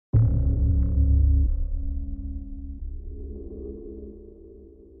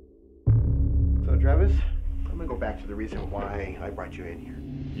Travis, I'm gonna go back to the reason why I brought you in here.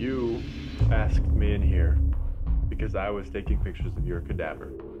 You asked me in here because I was taking pictures of your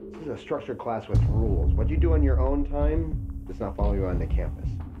cadaver. This is a structured class with rules. What you do on your own time does not follow you onto campus.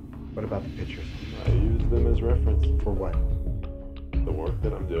 What about the pictures? I use them as reference For what? the work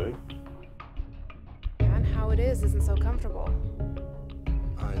that I'm doing. And how it is isn't so comfortable.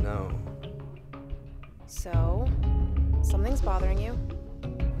 I know. So, something's bothering you?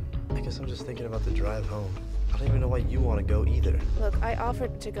 I guess I'm just thinking about the drive home. I don't even know why you want to go either. Look, I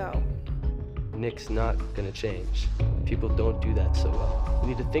offered to go. Nick's not gonna change. People don't do that so well. You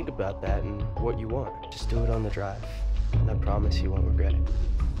need to think about that and what you want. Just do it on the drive, and I promise you won't regret it.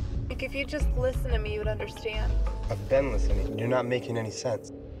 Nick, if you just listen to me, you would understand. I've been listening. You're not making any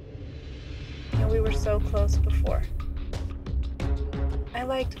sense. You know, we were so close before. I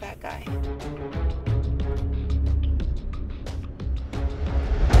liked that guy.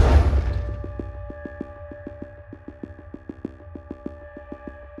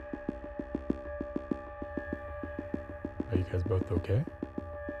 Are you guys both okay?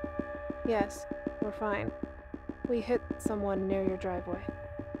 Yes, we're fine. We hit someone near your driveway.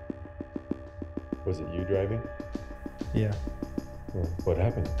 Was it you driving? Yeah. Or what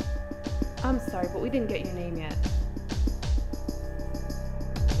happened? I'm sorry, but we didn't get your name yet.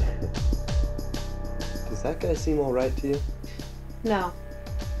 Does that guy seem all right to you? No.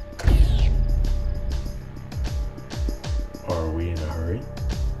 Are we in a hurry?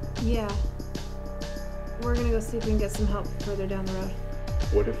 Yeah. We're gonna go see if we can get some help further down the road.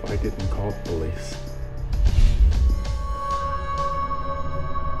 What if I didn't call the police?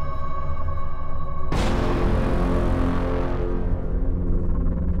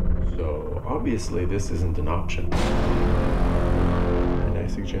 So, obviously this isn't an option. And I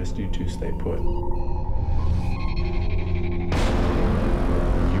suggest you two stay put.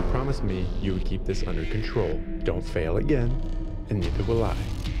 You promised me you would keep this under control. Don't fail again, and neither will I.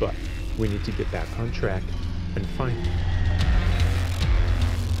 But we need to get back on track and find him.